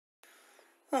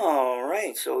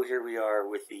Alright, so here we are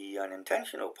with the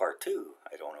unintentional part 2.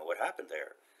 I don't know what happened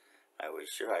there. I was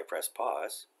sure I pressed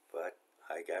pause, but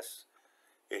I guess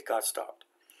it got stopped.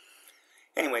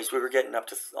 Anyways, we were getting up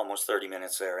to almost 30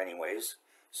 minutes there anyways,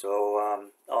 so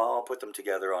I'll put them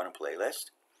together on a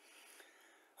playlist.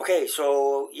 Okay,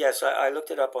 so yes, I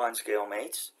looked it up on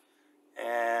ScaleMates,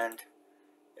 and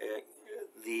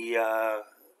the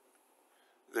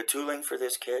tooling for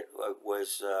this kit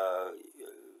was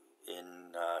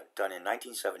done in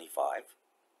 1975,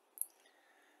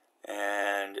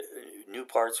 and new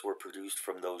parts were produced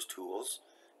from those tools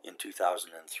in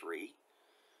 2003.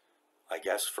 I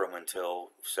guess from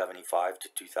until 75 to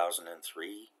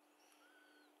 2003,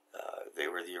 they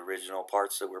were the original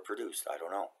parts that were produced. I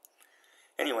don't know.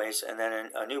 Anyways, and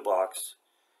then a new box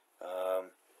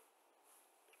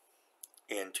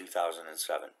in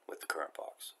 2007 with the current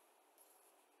box.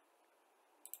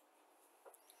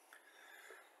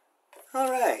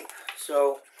 Alright,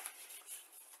 so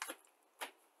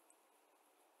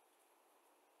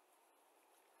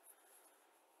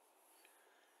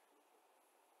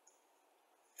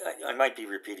I might be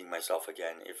repeating myself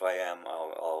again. If I am,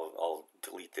 I'll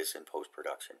delete this in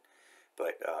post-production.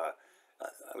 But I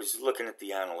was looking at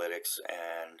the analytics,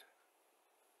 and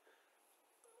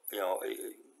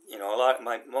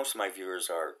most of my viewers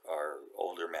are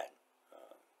older men,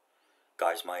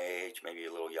 guys my age, maybe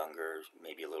a little younger,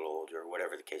 maybe a little older,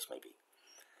 whatever the case may be.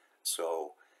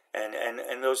 So,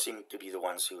 and those seem to be the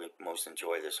ones who most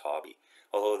enjoy this hobby.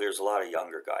 Although there's a lot of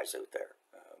younger guys out there.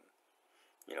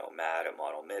 Matt at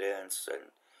Model Mittens,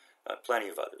 and plenty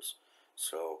of others.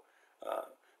 So,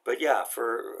 but yeah,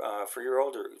 for your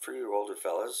older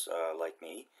fellas like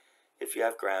me, if you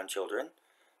have grandchildren,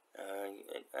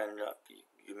 and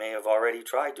you may have already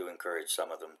tried to encourage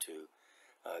some of them to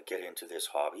get into this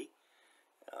hobby.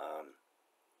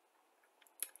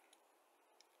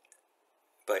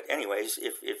 But anyways,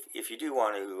 if you do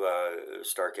want to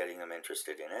start getting them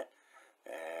interested in it,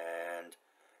 and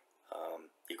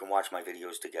you can watch my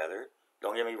videos together.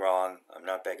 Don't get me wrong, I'm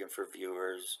not begging for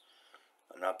viewers,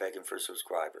 I'm not begging for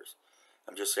subscribers.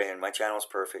 I'm just saying my channel is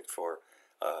perfect for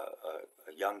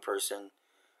a young person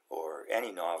or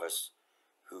any novice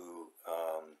who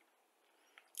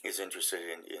is interested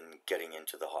in getting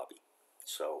into the hobby.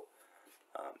 So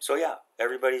yeah,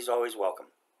 everybody's always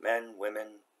welcome. Men,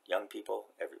 women, young people,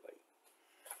 everybody.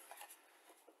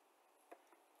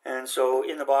 And so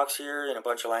in the box here, in a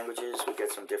bunch of languages, we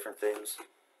get some different things.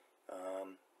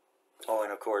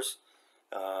 And of course,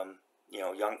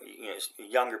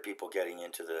 younger people getting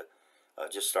into the,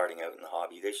 just starting out in the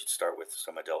hobby, they should start with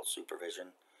some adult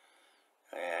supervision,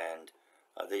 and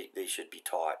they should be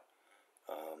taught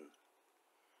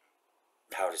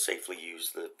how to safely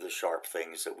use the sharp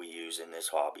things that we use in this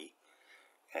hobby,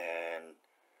 and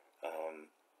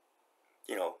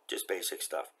just basic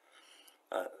stuff.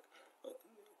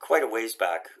 Quite a ways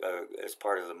back, as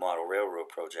part of the Model Railroad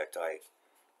project, I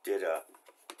did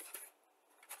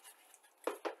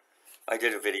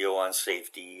a video on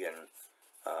safety and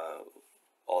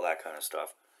all that kind of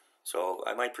stuff. So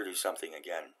I might produce something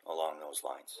again along those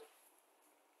lines.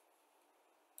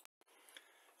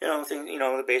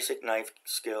 The basic knife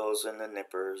skills and the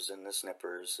nippers and the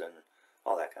snippers and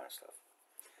all that kind of stuff.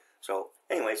 So,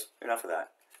 anyways, enough of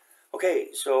that.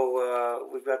 Okay, so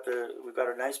we've got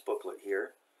a nice booklet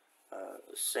here.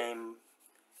 Same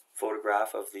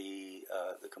photograph of the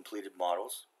completed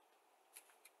models.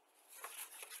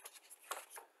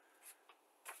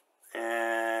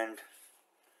 And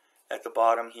at the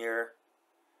bottom here,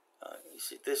 you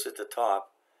see this at the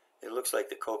top, it looks like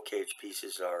the cope cage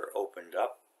pieces are opened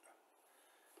up.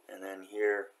 And then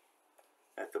here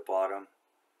at the bottom,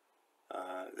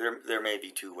 there may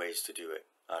be two ways to do it.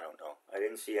 I don't know. I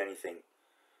didn't see anything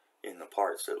in the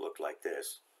parts that looked like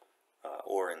this,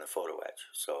 or in the photo etch.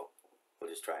 So we'll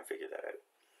just try and figure that out.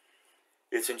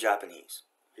 It's in Japanese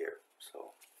here,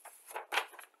 so.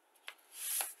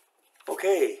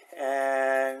 Okay,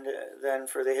 and then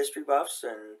for the history buffs,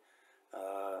 and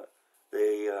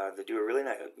they do a really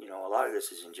nice, a lot of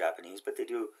this is in Japanese, but they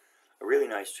do a really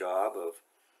nice job of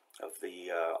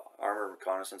the Armored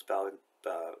Reconnaissance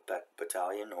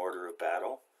Battalion Order of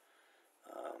Battle,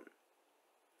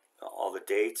 all the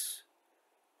dates,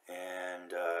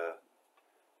 and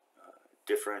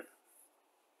different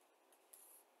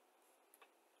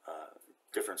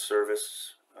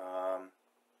service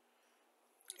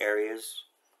areas.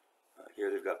 Here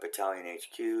they've got Battalion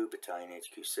HQ, Battalion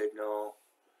HQ Signal,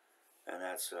 and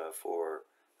that's for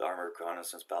the Armored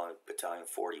Reconnaissance Battalion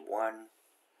 41.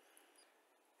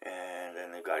 And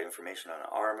then they've got information on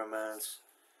armaments.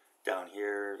 Down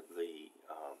here, the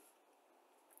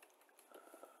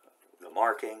the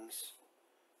markings.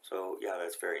 So yeah,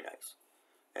 that's very nice.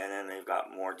 And then they've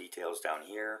got more details down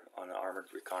here on the Armored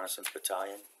Reconnaissance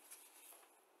Battalion.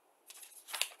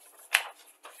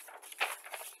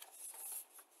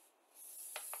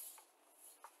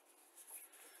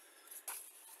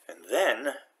 And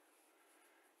then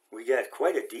we get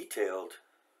quite a detailed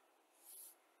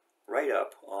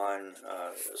write-up on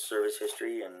service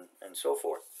history and so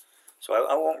forth. So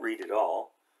I won't read it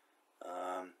all.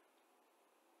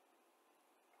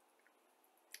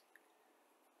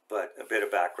 But a bit of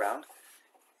background.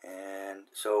 And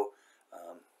so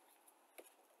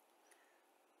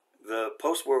the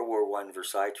post-World War I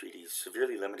Versailles Treaty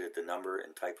severely limited the number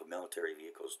and type of military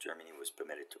vehicles Germany was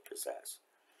permitted to possess.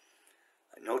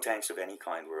 No tanks of any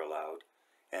kind were allowed,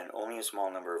 and only a small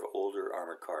number of older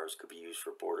armored cars could be used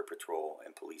for border patrol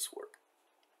and police work.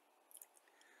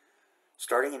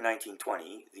 Starting in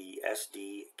 1920, the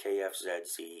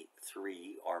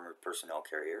Sd.Kfz.222 armored personnel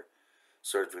carrier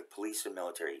served with police and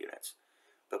military units,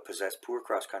 but possessed poor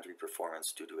cross-country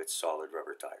performance due to its solid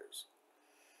rubber tires.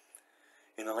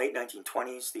 In the late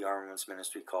 1920s, the Armaments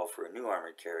Ministry called for a new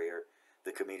armored carrier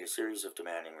that could meet a series of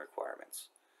demanding requirements.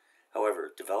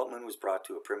 However, development was brought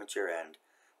to a premature end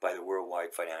by the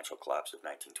worldwide financial collapse of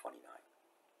 1929.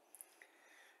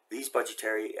 These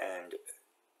budgetary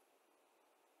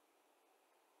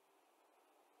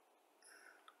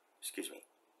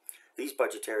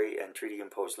and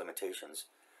treaty-imposed limitations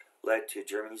led to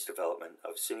Germany's development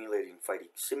of simulated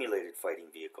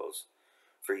fighting vehicles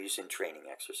for use in training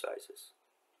exercises.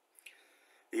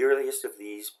 The earliest of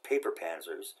these, paper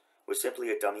panzers, was simply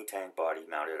a dummy tank body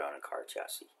mounted on a car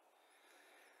chassis.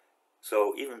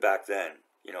 So even back then,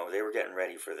 they were getting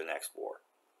ready for the next war.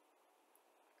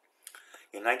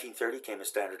 In 1930 came a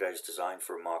standardized design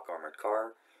for a mock armored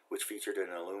car, which featured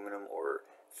an aluminum or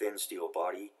thin steel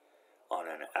body on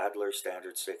an Adler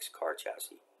Standard 6 car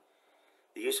chassis.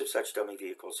 The use of such dummy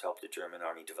vehicles helped the German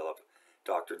army develop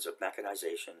doctrines of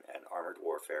mechanization and armored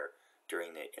warfare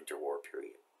during the interwar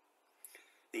period.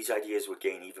 These ideas would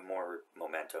gain even more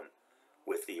momentum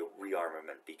with the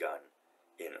rearmament begun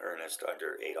in earnest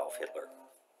under Adolf Hitler.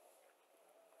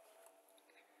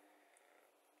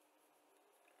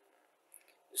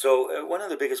 So one of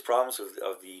the biggest problems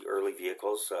of the early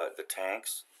vehicles, the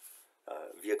tanks,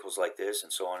 vehicles like this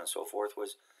and so on and so forth,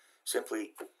 was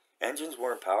simply engines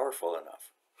weren't powerful enough,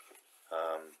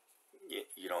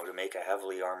 to make a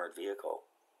heavily armored vehicle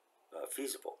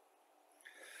feasible.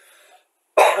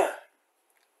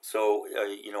 So,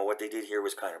 what they did here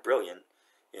was kind of brilliant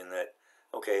in that,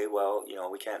 okay, well,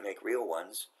 we can't make real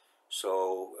ones,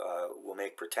 so we'll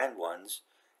make pretend ones,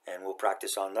 and we'll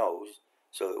practice on those,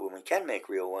 so that when we can make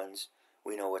real ones,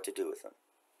 we know what to do with them.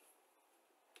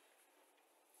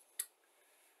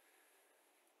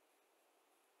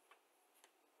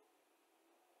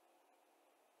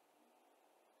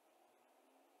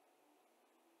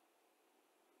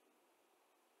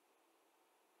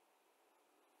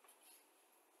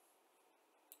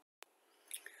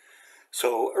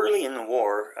 So early in the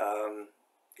war,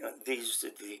 these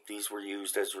were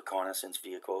used as reconnaissance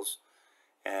vehicles,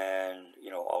 and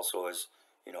also as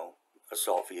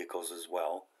assault vehicles as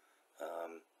well,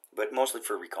 but mostly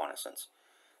for reconnaissance,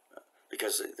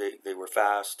 because they were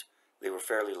fast, they were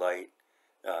fairly light,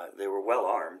 they were well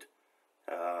armed.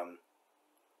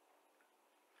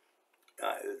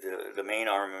 The main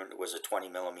armament was a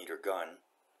 20mm gun,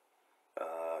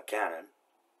 cannon,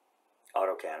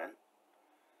 autocannon,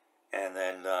 and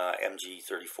then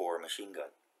MG-34 machine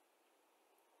gun.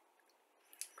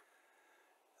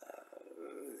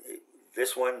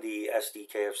 This one, the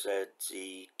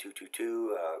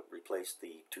Sd.Kfz.222, replaced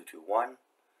the 221,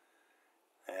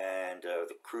 and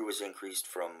the crew was increased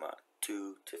from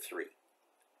 2 to 3.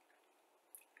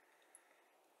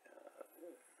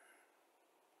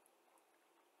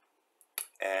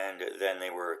 And then they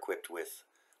were equipped with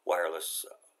wireless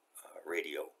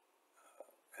radio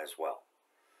as well.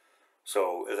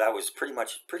 So that was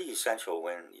pretty essential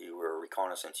when you were a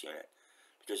reconnaissance unit,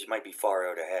 because you might be far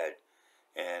out ahead,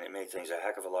 and it made things a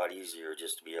heck of a lot easier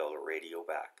just to be able to radio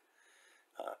back.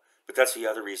 But that's the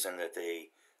other reason that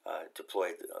they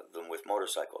deployed them with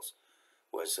motorcycles,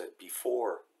 was that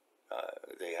before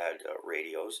they had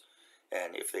radios,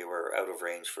 and if they were out of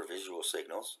range for visual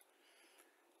signals,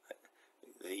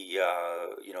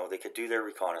 they could do their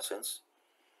reconnaissance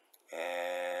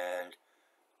and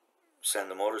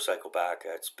send the motorcycle back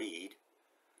at speed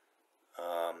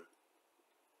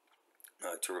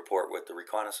to report what the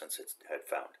reconnaissance had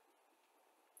found.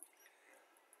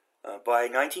 By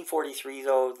 1943,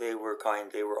 though, they were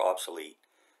obsolete.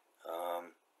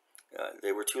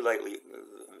 They were too lightly.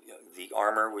 The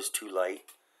armor was too light.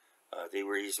 they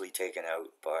were easily taken out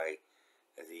by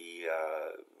the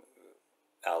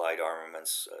Allied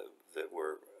armaments that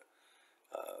were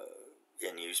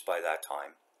in use by that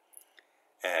time,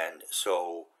 and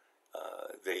so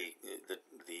the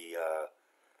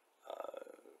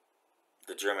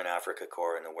German Afrika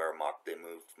Korps and the Wehrmacht, they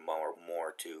moved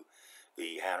more to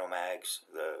the Hanomags,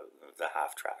 the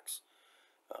half tracks.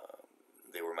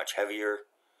 They were much heavier,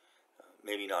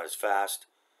 maybe not as fast,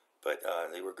 but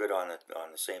they were good on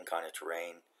the same kind of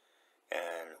terrain,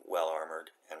 and well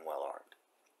armored and well armed.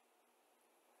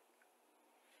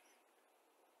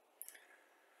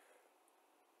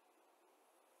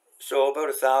 So about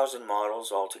 1,000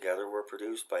 models altogether were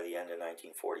produced by the end of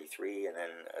 1943, and then,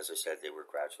 as I said, they were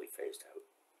gradually phased out.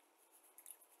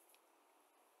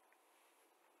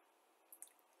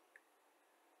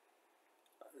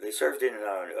 They served in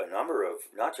a number of,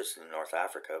 not just in North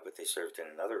Africa, but they served in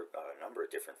another number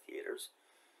of different theaters.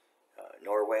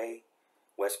 Norway,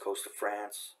 west coast of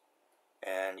France,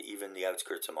 and even the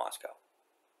outskirts of Moscow.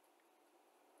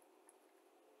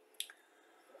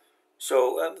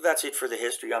 So that's it for the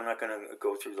history. I'm not going to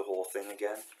go through the whole thing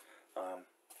again.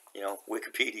 You know,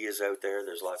 Wikipedia is out there.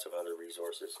 There's lots of other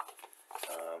resources.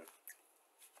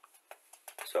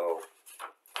 So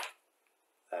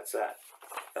that's that.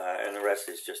 And the rest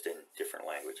is just in different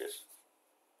languages.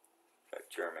 Got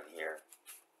German here,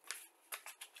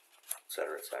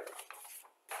 etc., etc.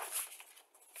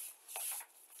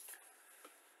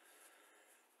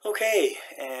 Okay,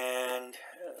 and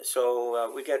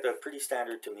so we get the pretty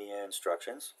standard Tamiya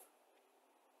instructions.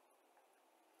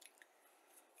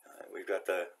 We've got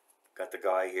the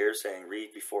guy here saying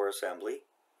read before assembly,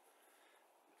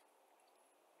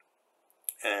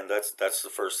 and that's the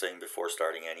first thing before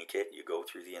starting any kit. You go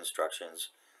through the instructions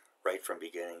right from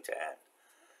beginning to end.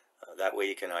 That way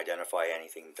you can identify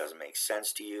anything that doesn't make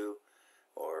sense to you,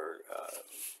 or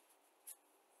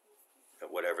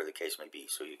whatever the case may be,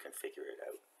 so you can figure it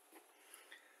out.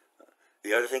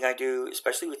 The other thing I do,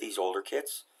 especially with these older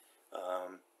kits,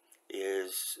 but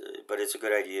it's a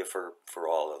good idea for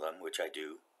all of them, which I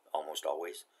do almost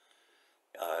always,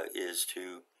 is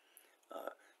to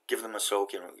give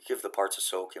the parts a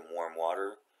soak in warm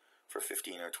water for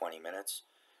 15 or 20 minutes.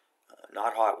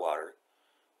 Not hot water,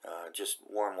 just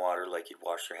warm water like you'd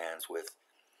wash your hands with,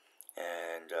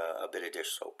 and a bit of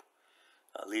dish soap.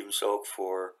 Leave them soak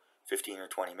for 15 or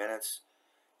 20 minutes,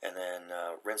 and then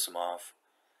rinse them off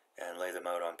and lay them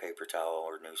out on paper towel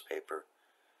or newspaper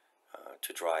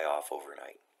to dry off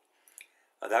overnight.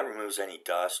 That removes any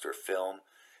dust or film.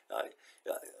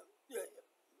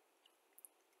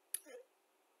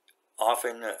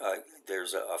 Often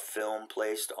there's a film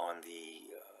placed on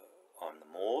the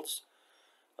molds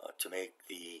to make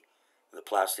the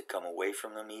plastic come away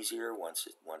from them easier once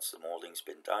the molding's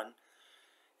been done,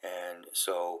 and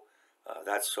so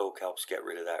that soak helps get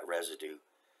rid of that residue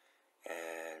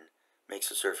and makes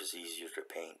the surface easier to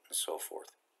paint and so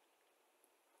forth.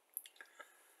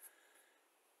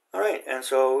 Alright, and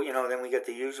so, you know, then we get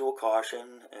the usual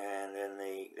caution, and then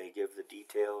they give the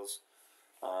details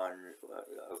on,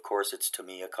 of course, it's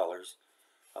Tamiya colors,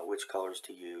 which colors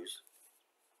to use.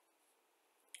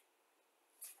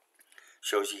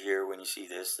 Shows you here when you see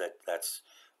this,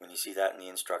 when you see that in the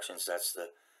instructions, that's the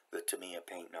Tamiya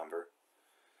paint number.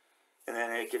 And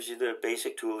then it gives you the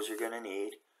basic tools you're going to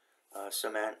need.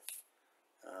 Cement.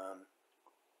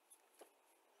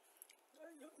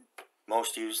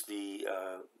 Most use the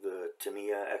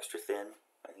Tamiya extra thin.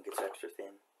 I think it's extra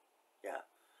thin. Yeah,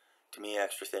 Tamiya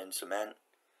extra thin cement.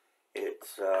 It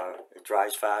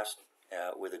dries fast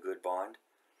with a good bond.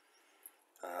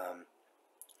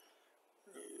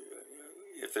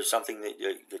 If there's something that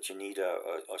you need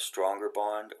a stronger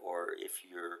bond, or if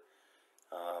you're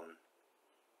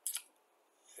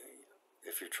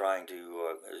trying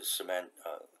to cement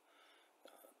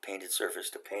painted surface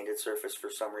to painted surface for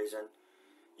some reason,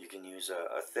 you can use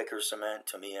a thicker cement.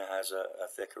 Tamiya has a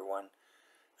thicker one,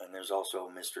 and there's also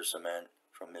Mr. Cement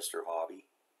from Mr. Hobby.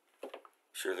 I'm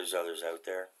sure there's others out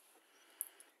there.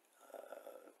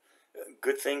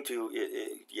 Good thing to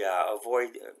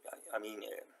avoid. I mean,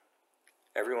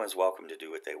 everyone's welcome to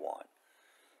do what they want,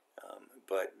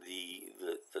 but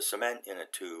the cement in a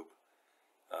tube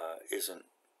isn't.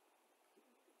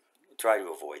 Try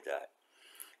to avoid that.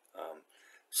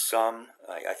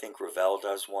 I think Revell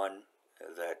does one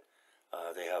that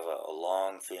they have a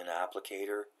long, thin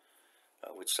applicator,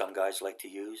 which some guys like to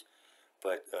use,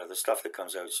 but the stuff that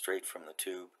comes out straight from the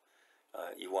tube,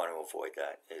 you want to avoid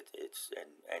that.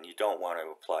 And you don't want to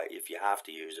apply, if you have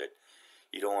to use it,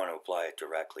 you don't want to apply it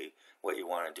directly. What you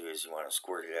want to do is you want to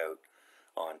squirt it out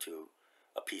onto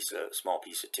a small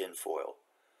piece of tin foil,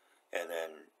 and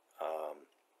then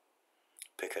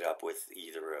pick it up with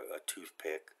either a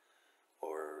toothpick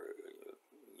or,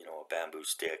 you know, a bamboo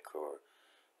stick, or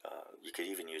you could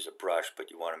even use a brush, but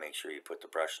you want to make sure you put the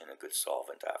brush in a good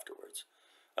solvent afterwards.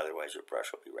 Otherwise your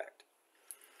brush will be wrecked.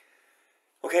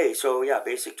 Okay, so yeah,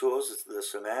 basic tools: the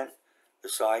cement, the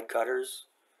side cutters,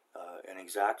 an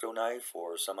X-Acto knife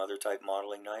or some other type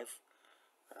modeling knife,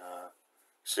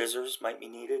 scissors might be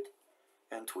needed,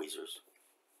 and tweezers.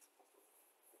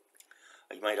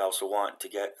 You might also want to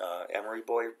get emery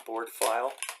board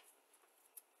file,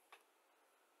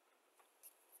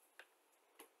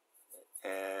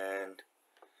 and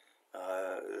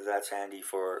that's handy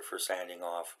for sanding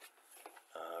off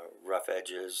rough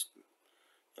edges.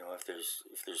 You know, if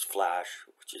there's flash,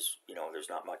 which is, you know, there's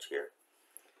not much here.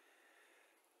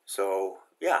 So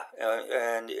yeah,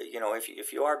 and you know,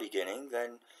 if you are beginning,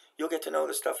 then you'll get to know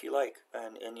the stuff you like,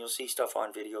 and you'll see stuff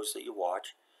on videos that you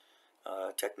watch,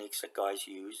 techniques that guys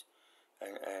use,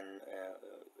 and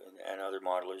other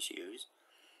modelers use,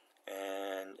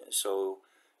 and so,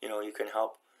 you know, you can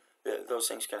help. Those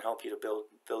things can help you to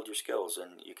build your skills,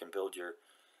 and you can build your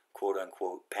quote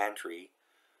unquote pantry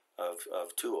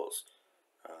of tools.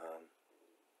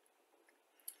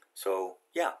 So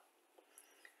yeah.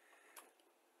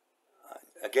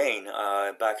 Again,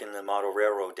 back in the model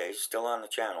railroad days, still on the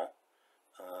channel,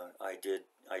 I did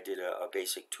a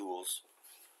basic tools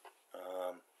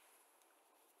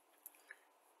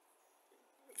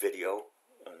video,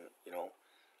 you know,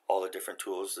 all the different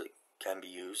tools that can be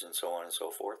used and so on and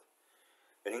so forth.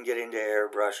 I didn't get into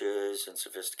airbrushes and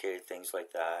sophisticated things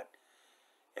like that.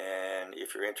 And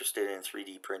if you're interested in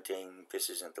 3D printing, this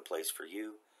isn't the place for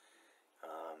you.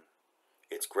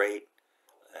 It's great,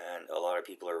 and a lot of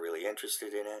people are really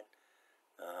interested in it,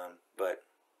 but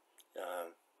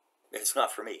it's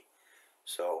not for me.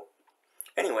 So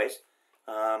anyways,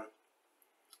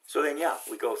 so then yeah,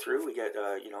 we go through, we get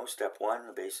you know, step one,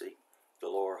 the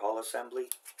lower hull assembly.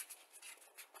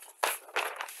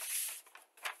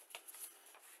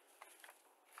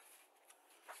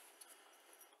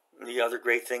 The other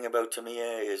great thing about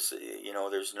Tamiya is, you know,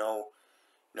 there's no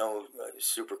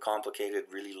super complicated,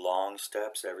 really long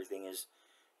steps. Everything is,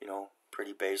 you know,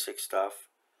 pretty basic stuff.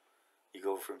 You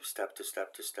go from step to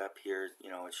step to step. Here, you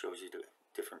know, it shows you the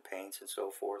different paints and so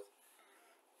forth,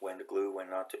 when to glue, when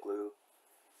not to glue,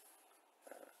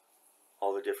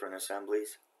 all the different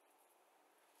assemblies.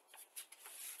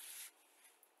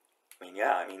 I mean,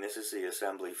 yeah, I mean, this is the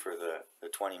assembly for the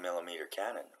 20mm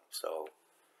cannon, so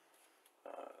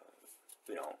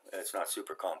you know, it's not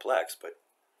super complex, but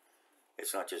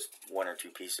it's not just one or two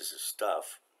pieces of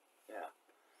stuff. Yeah.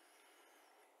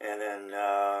 And then,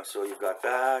 so you've got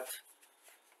that,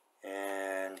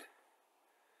 and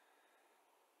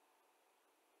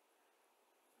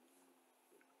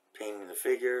painting the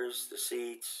figures, the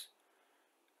seats,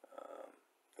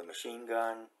 the machine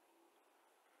gun,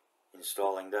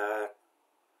 installing that,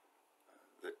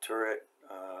 the turret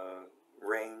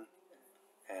ring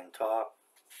and top,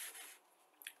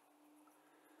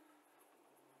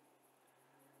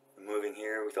 moving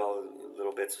here with all the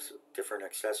little bits of different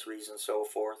accessories and so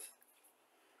forth,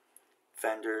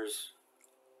 fenders,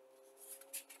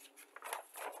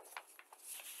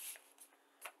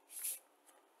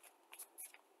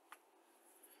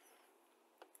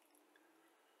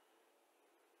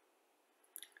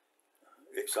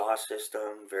 exhaust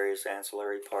system, various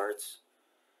ancillary parts.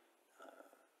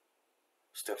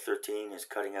 Step 13 is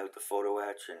cutting out the photo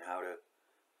etch and how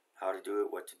to do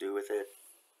it, what to do with it.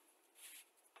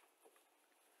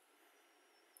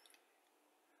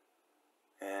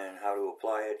 And how to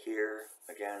apply it here.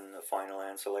 Again, the final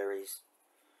ancillaries.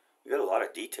 You got a lot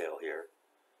of detail here.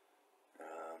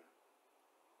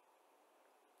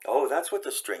 Oh, that's what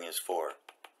the string is for.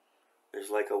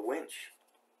 There's like a winch.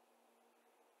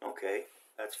 Okay,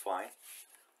 that's fine.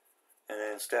 And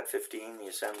then step 15, the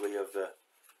assembly of the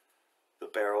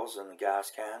barrels and the gas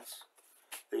cans.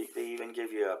 They even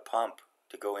give you a pump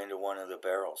to go into one of the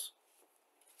barrels.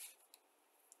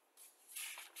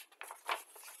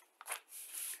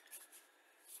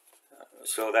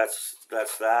 So that's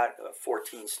that.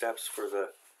 14 steps for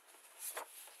the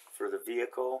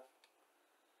vehicle.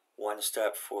 1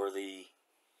 step for the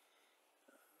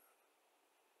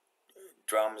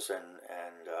drums and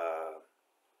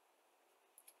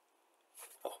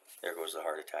oh, there goes the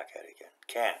heart attack head again.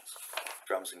 Cans,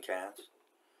 drums and cans.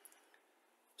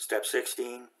 Step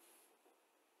 16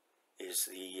 is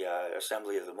the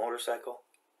assembly of the motorcycle.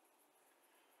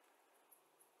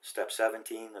 Step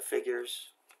 17, the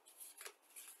figures,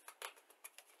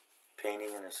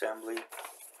 painting and assembly.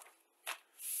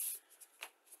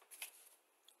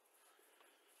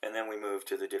 And then we move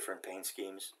to the different paint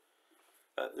schemes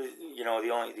you know,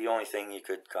 the only thing you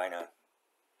could kind of,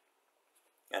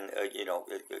 and you know,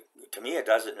 Tamiya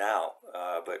does it now,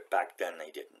 but back then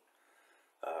they didn't.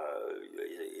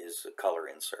 Is a color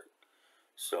insert.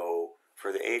 So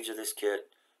for the age of this kit,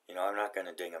 you know, I'm not going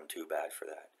to ding them too bad for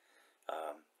that.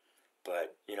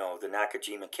 But you know, the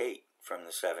Nakajima Kate from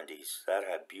the 70s, that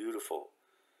had beautiful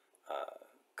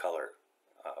color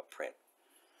print.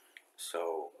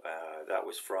 So that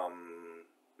was from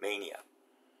Mania.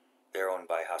 They're owned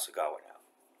by Hasegawa now.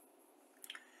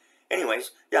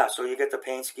 Anyways, yeah, so you get the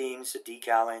paint schemes, the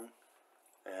decaling,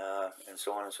 and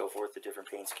so on and so forth, the different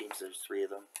paint schemes. There's 3 of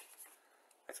them,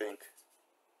 I think.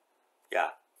 Yeah,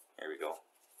 here we go.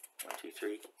 1, 2,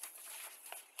 3.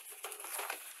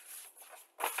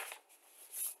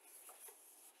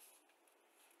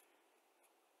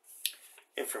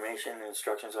 Information and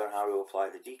instructions on how to apply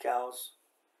the decals,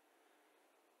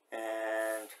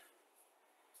 and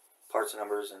parts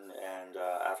numbers and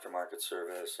aftermarket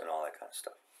service and all that kind of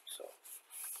stuff. So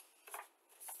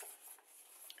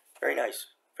very nice,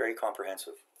 very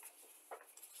comprehensive.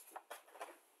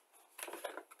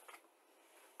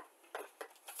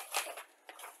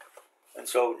 And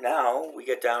so now we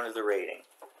get down to the rating.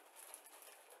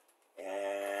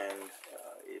 And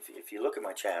if you look at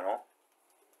my channel,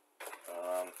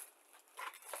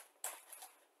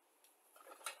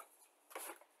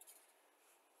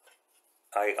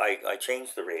 I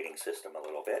changed the rating system a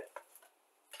little bit.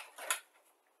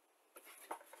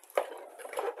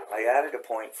 I added a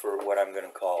point for what I'm going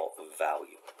to call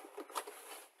value.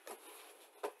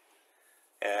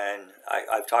 And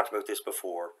I've talked about this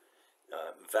before.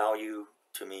 Value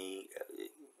to me,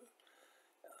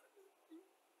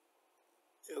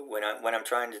 when I'm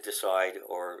trying to decide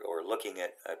or looking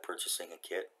at purchasing a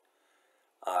kit,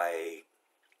 I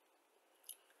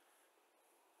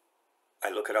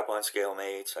look it up on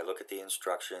ScaleMates. I look at the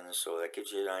instructions, so that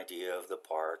gives you an idea of the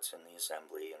parts and the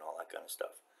assembly and all that kind of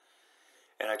stuff.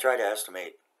 And I try to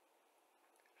estimate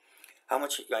how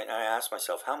much. I ask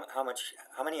myself,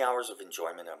 how many hours of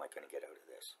enjoyment am I going to get out of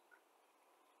this?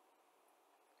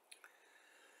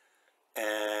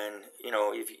 And you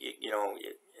know,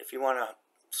 if you want to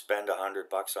spend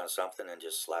 $100 on something and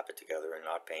just slap it together and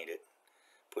not paint it,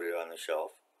 put it on the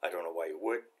shelf, I don't know why you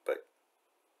would, but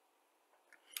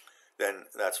then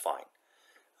that's fine.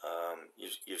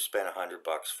 You've spent $100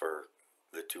 for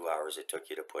the 2 hours it took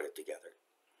you to put it together.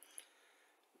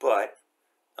 But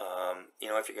you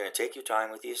know, if you're going to take your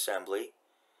time with the assembly,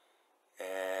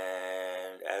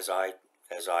 and as I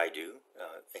do,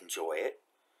 enjoy it.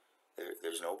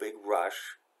 There's no big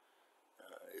rush.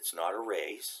 It's not a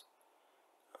race.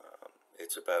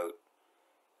 It's about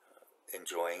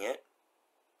enjoying it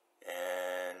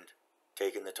and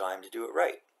taking the time to do it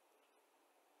right.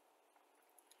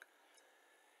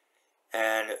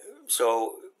 And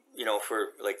so, you know,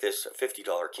 for like this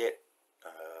 $50 kit,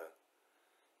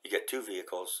 you get 2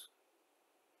 vehicles,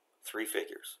 3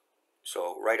 figures.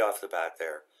 So right off the bat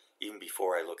there, even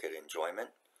before I look at enjoyment,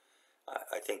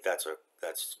 I think that's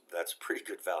pretty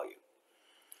good value.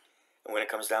 And when it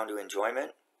comes down to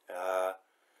enjoyment,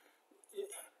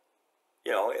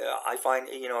 you know, I find,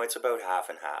 you know, it's about half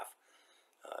and half.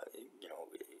 You know,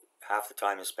 half the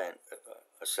time is spent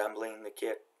assembling the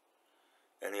kit,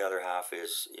 and the other half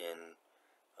is in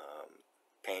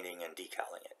painting and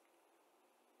decaling it.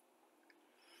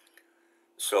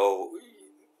 So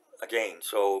again,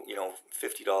 so you know,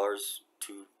 $50,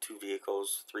 two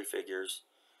vehicles, 3 figures,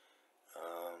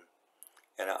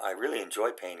 and I really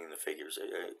enjoy painting the figures.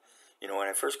 You know, when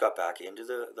I first got back into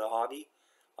the hobby,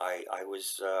 I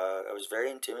was very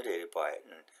intimidated by it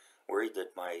and worried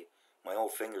that my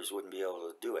old fingers wouldn't be able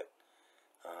to do it.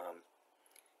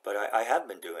 But I have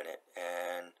been doing it,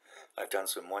 and I've done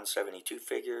some 172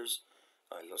 figures.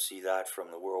 You'll see that from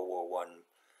the World War I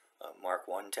Mark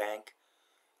I tank.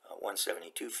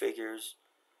 172 figures,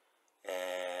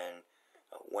 and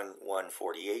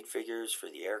 148 figures for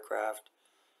the aircraft,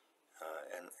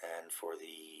 and for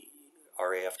the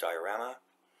RAF diorama.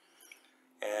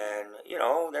 And you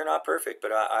know, they're not perfect,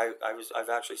 but I've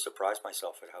actually surprised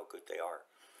myself at how good they are.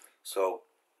 So,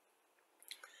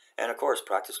 and of course,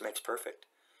 practice makes perfect.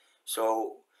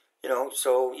 So, you know,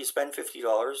 so you spend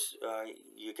 $50,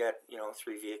 you get, you know,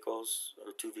 3 vehicles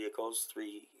or 2 vehicles,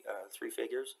 3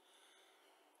 figures.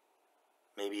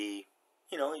 Maybe,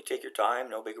 you know, you take your time,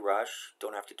 no big rush,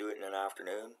 don't have to do it in an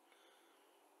afternoon.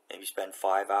 Maybe spend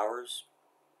 5 hours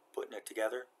putting it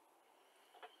together.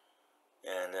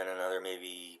 And then another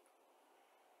maybe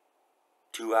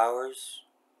 2 hours,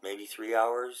 maybe 3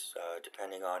 hours,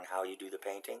 depending on how you do the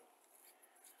painting.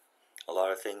 A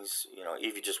lot of things, you know,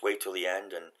 if you just wait till the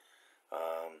end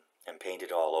and paint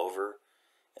it all over,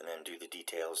 and then do the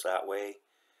details that way.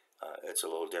 It's a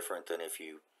little different than if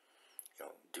you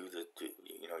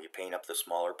you paint up the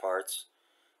smaller parts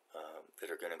that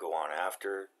are going to go on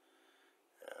after,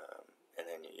 and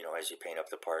then as you paint up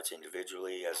the parts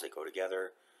individually as they go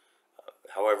together.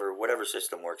 However, whatever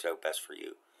system works out best for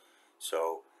you.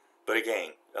 So, but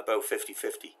again, about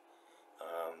 50-50.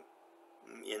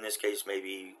 In this case,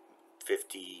 maybe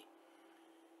 50%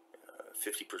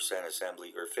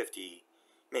 assembly, or 50,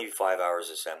 maybe 5 hours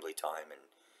assembly time,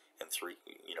 and three,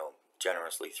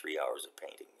 generously 3 hours of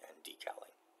painting and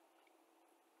decaling.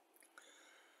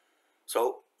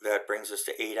 So that brings us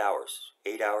to 8 hours.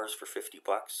 8 hours for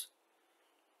 $50.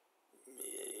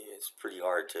 It's pretty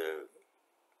hard to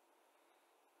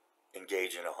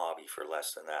engage in a hobby for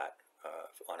less than that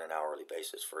on an hourly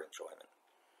basis for enjoyment.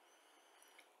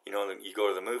 You go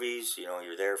to the movies,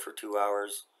 you're there for 2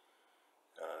 hours.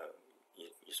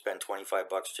 You spend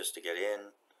 $25 just to get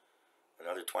in,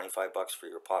 another $25 for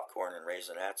your popcorn and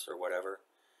Raisinets or whatever,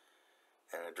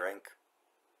 and a drink,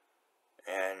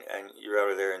 and you're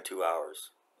out of there in 2 hours,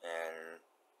 and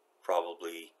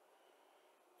probably,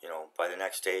 by the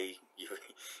next day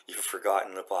you've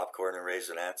forgotten the popcorn and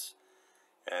Raisinets,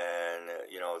 and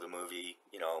the movie,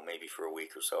 maybe for a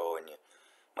week or so, and you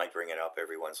might bring it up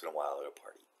every once in a while at a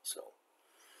party. So,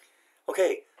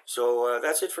 okay, so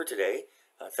that's it for today.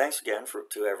 Thanks again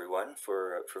to everyone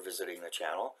for visiting the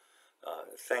channel.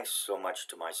 Thanks so much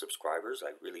to my subscribers.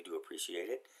 I really do appreciate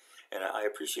it, and I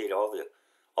appreciate all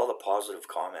the positive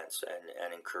comments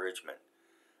and encouragement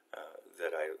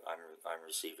that I'm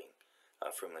receiving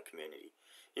from the community.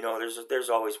 There's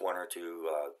always one or two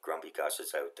grumpy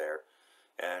gusses out there,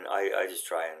 and I just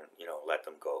try and let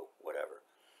them go, whatever.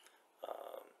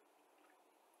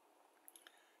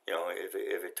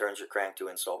 If it turns your crank to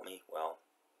insult me, well,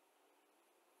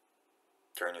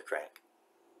 turn your crank.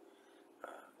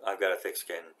 I've got a thick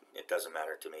skin. It doesn't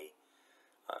matter to me.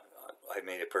 I've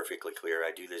made it perfectly clear.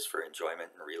 I do this for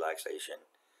enjoyment and relaxation.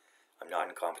 I'm not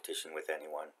in competition with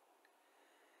anyone.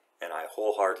 And I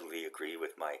wholeheartedly agree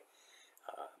with my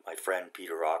friend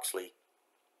Peter Oxley,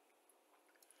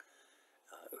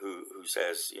 who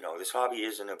says, this hobby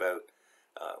isn't about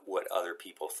what other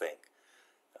people think.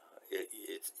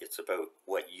 It's about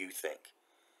what you think.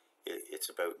 It's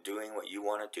about doing what you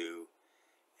want to do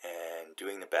and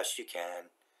doing the best you can,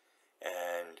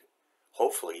 and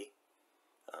hopefully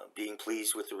being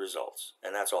pleased with the results.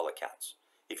 And that's all that counts.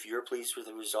 If you're pleased with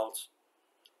the results,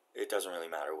 it doesn't really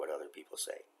matter what other people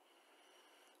say.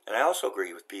 And I also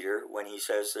agree with Peter when he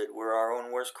says that we're our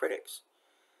own worst critics.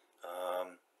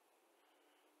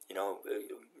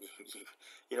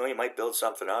 You might build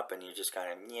something up and you just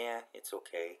kind of, yeah, it's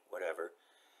okay, whatever.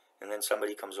 And then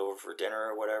somebody comes over for dinner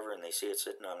or whatever, and they see it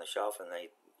sitting on the shelf, and they,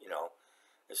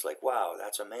 it's like, wow,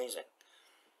 that's amazing.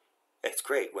 It's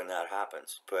great when that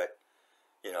happens, but,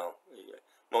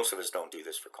 most of us don't do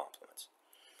this for compliments.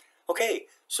 Okay,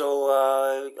 so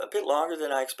a bit longer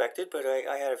than I expected, but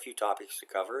I had a few topics to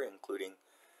cover, including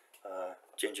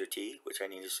ginger tea, which I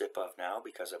need a sip of now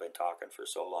because I've been talking for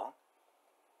so long.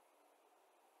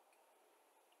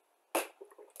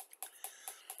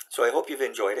 So I hope you've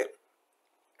enjoyed it.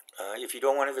 If you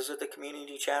don't want to visit the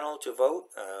community channel to vote,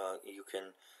 you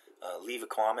can leave a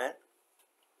comment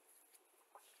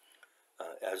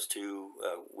as to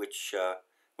which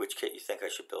kit you think I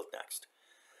should build next.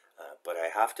 But I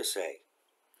have to say,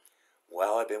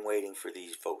 while I've been waiting for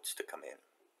these votes to come in,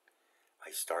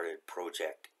 I started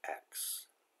Project X.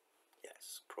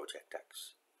 Yes, Project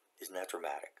X. Isn't that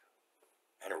dramatic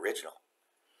and original?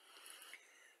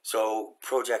 So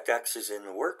Project X is in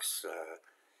the works,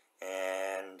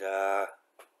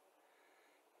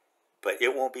 but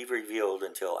it won't be revealed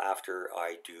until after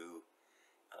I do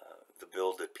the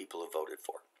build that people have voted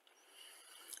for.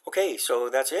 Okay, so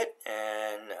that's it,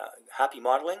 and happy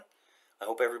modeling. I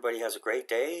hope everybody has a great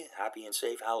day. Happy and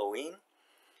safe Halloween.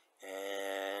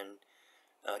 And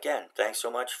again, thanks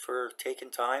so much for taking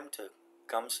time to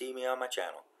come see me on my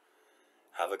channel.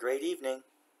 Have a great evening.